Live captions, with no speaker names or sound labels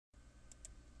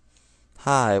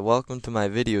Hi, welcome to my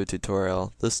video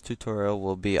tutorial. This tutorial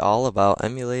will be all about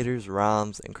emulators,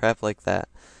 ROMs, and crap like that,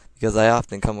 because I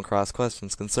often come across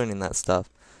questions concerning that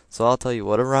stuff. So I'll tell you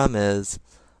what a ROM is,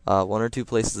 one or two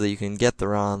places that you can get the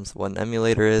ROMs, what an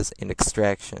emulator is, and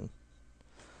extraction.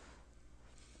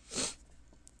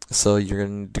 So you're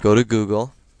going to go to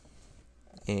Google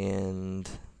and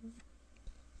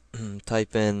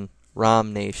type in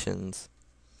ROM nations.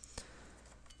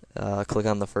 Click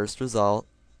on the first result,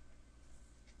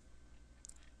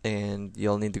 and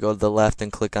you'll need to go to the left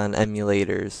and click on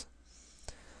emulators.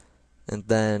 And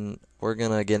then we're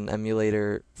gonna get an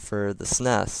emulator for the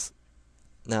SNES.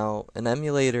 Now, an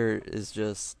emulator is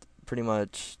just pretty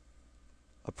much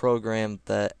a program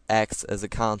that acts as a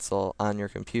console on your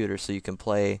computer so you can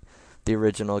play the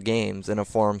original games in a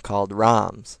form called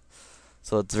ROMs.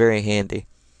 So it's very handy.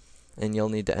 And you'll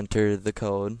need to enter the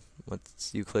code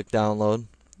once you click download.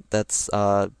 That's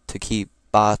to keep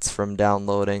bots from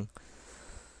downloading.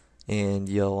 And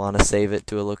you'll want to save it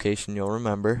to a location you'll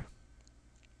remember.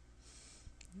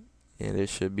 And it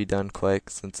should be done quick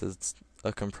since it's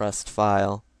a compressed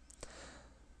file.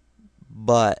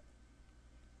 But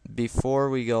before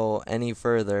we go any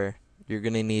further, you're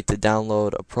going to need to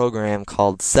download a program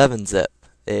called 7-Zip.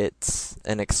 It's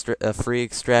a free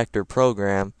extractor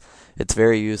program. It's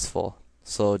very useful.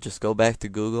 So just go back to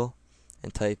Google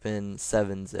and type in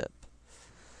 7-Zip.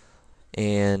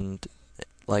 And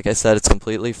like I said, it's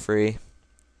completely free.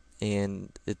 And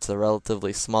it's a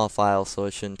relatively small file, so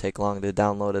it shouldn't take long to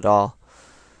download at all.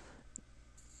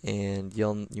 And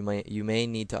you may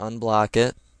need to unblock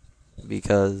it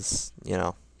because,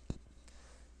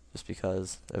 just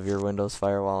because of your Windows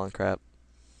firewall and crap,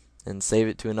 and save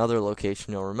it to another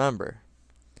location you'll remember.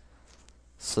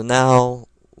 So now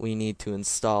we need to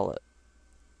install it.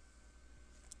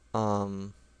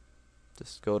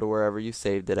 Just go to wherever you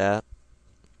saved it at.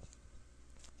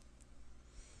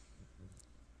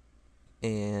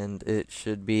 And it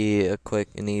should be a quick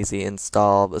and easy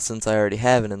install, but since I already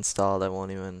have it installed, I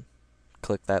won't even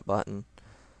click that button.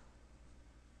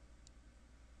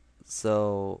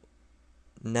 So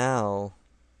now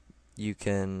you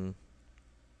can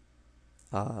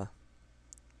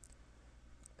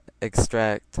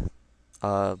extract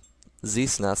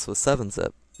ZSNES with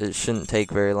 7-Zip. It shouldn't take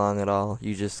very long at all.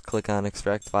 You just click on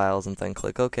extract files and then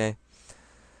click OK,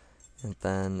 and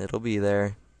then it'll be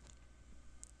there.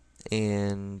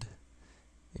 And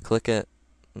you click it,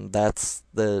 and that's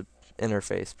the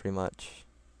interface pretty much.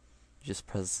 You just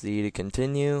press Z to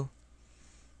continue,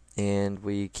 and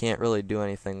we can't really do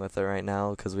anything with it right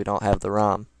now because we don't have the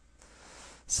ROM.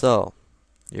 So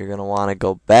you're going to want to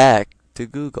go back to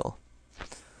Google.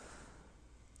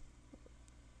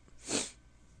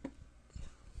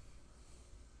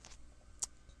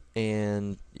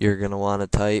 And you're going to want to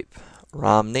type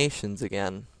ROM nations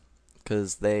again,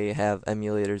 because they have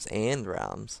emulators and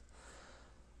ROMs.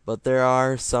 But there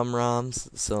are some ROMs,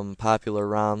 some popular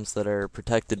ROMs that are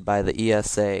protected by the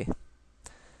ESA.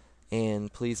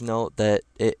 And please note that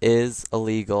it is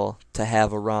illegal to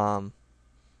have a ROM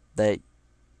that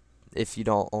if you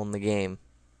don't own the game.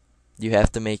 You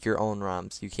have to make your own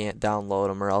ROMs. You can't download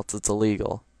them or else it's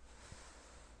illegal.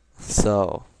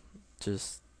 So,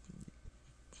 just,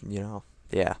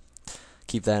 yeah,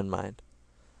 keep that in mind.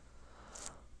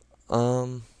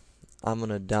 I'm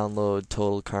gonna download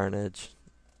Total Carnage.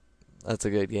 That's a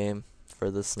good game for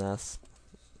the SNES.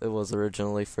 It was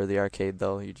originally for the arcade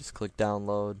though. You just click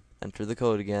download, enter the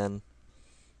code again,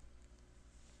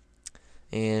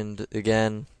 and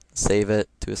again, save it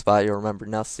to a spot you'll remember.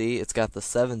 Now see, it's got the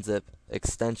 7-Zip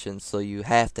extension, so you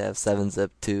have to have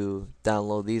 7-Zip to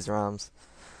download these ROMs.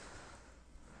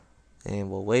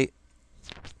 And we'll wait.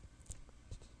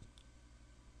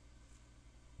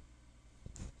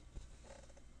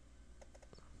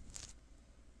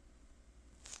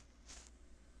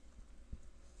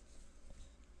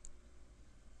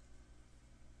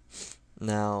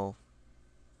 Now,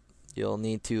 you'll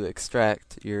need to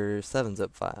extract your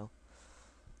 7-Zip file.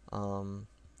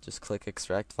 Just click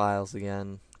extract files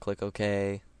again, click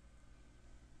OK.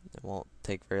 It won't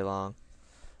take very long.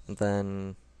 And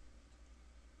then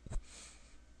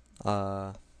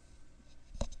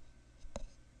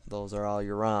those are all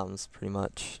your ROMs pretty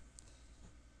much.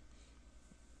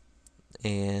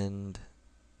 And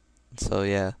so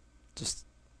yeah, just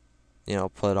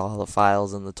put all the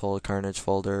files in the Total Carnage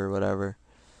folder or whatever,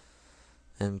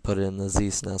 and put it in the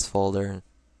ZSNES folder.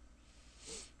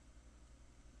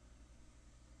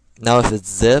 Now if it's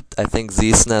zipped, I think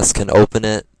ZSNES can open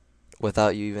it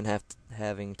without you even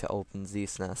having to open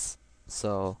ZSNES.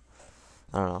 So,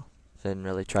 I don't know. I didn't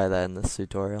really try that in this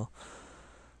tutorial.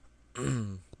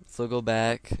 So go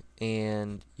back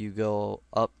and you go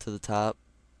up to the top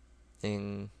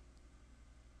and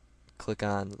click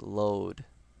on load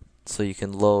so you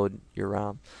can load your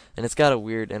ROM. And it's got a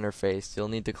weird interface. You'll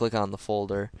need to click on the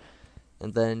folder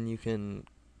and then you can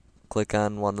click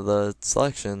on one of the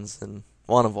selections and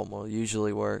one of them will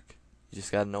usually work. You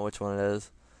just gotta know which one it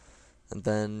is and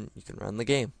then you can run the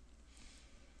game.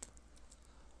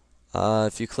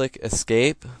 If you click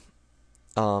escape,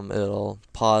 it'll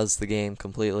pause the game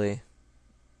completely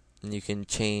and you can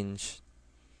change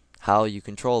how you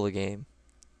control the game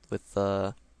with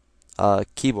the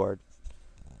keyboard.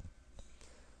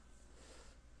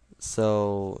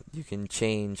 So you can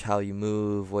change how you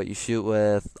move, what you shoot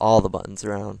with, all the buttons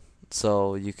around.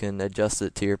 So you can adjust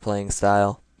it to your playing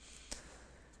style.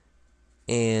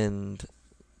 And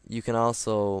you can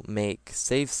also make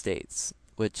save states,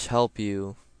 which help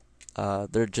you.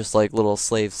 They're just like little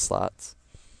slave slots.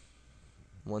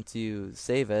 Once you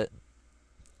save it,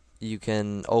 you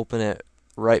can open it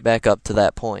right back up to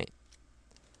that point.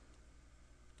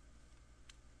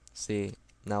 See,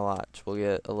 now watch. We'll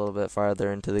get a little bit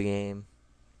farther into the game.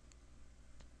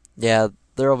 Yeah,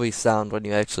 there'll be sound when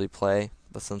you actually play,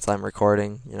 but since I'm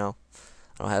recording, I don't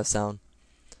have sound.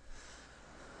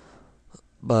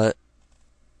 But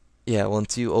yeah,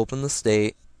 once you open the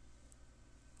state,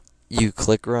 you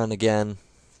click run again,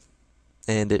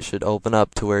 and it should open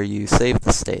up to where you saved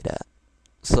the state at.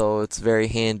 So it's very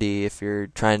handy if you're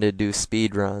trying to do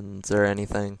speed runs or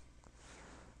anything.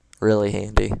 Really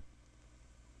handy.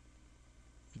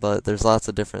 But there's lots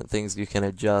of different things you can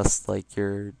adjust, like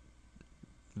your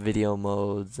video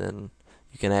modes, and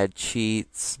you can add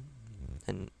cheats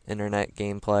and internet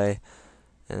gameplay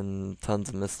and tons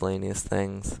of miscellaneous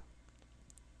things.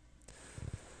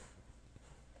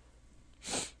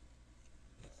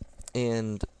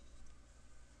 And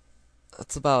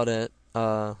that's about it.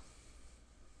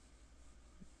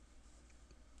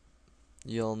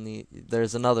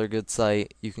 There's another good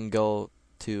site you can go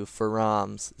to for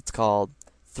ROMs. It's called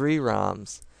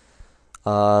 3ROMs.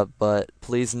 But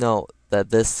please note that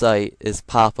this site is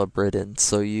pop-up ridden,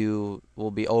 so you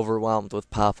will be overwhelmed with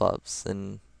pop-ups,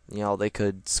 and they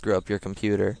could screw up your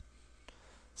computer.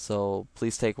 So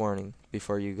please take warning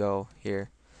before you go here.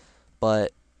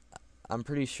 But I'm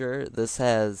pretty sure this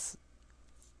has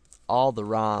all the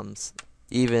ROMs,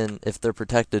 even if they're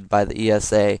protected by the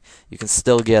ESA, you can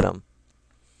still get them.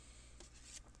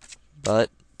 But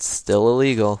it's still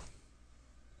illegal.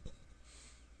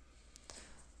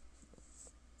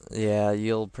 Yeah,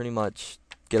 you'll pretty much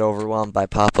get overwhelmed by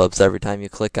pop-ups every time you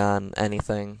click on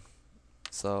anything.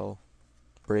 So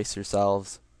brace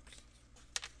yourselves.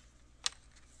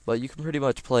 But you can pretty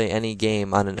much play any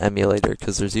game on an emulator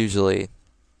because there's usually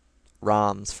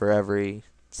ROMs for every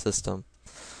system.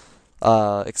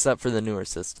 Except for the newer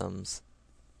systems,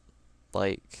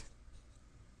 like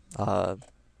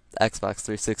Xbox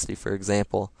 360, for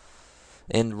example.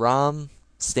 And ROM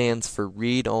stands for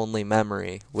read-only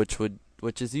memory, which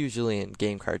is usually in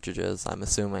game cartridges, I'm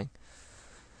assuming.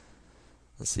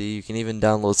 Let's see, you can even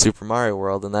download Super Mario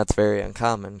World, and that's very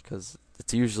uncommon because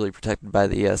it's usually protected by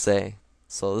the ESA.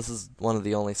 So this is one of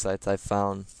the only sites I've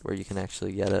found where you can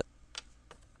actually get it.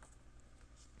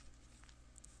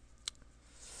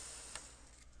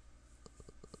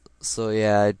 So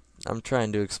yeah, I'm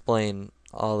trying to explain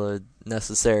all the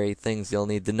necessary things you'll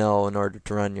need to know in order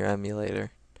to run your emulator.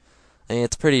 I mean,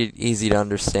 it's pretty easy to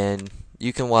understand.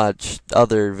 You can watch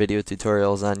other video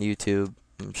tutorials on YouTube.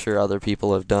 I'm sure other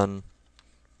people have done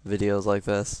videos like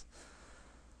this.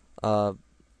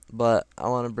 But I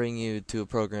want to bring you to a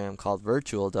program called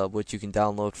VirtualDub, which you can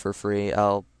download for free.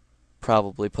 I'll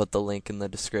probably put the link in the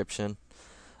description.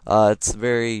 It's a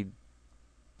very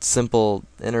simple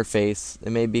interface. It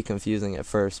may be confusing at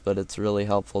first, but it's really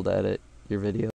helpful to edit your video.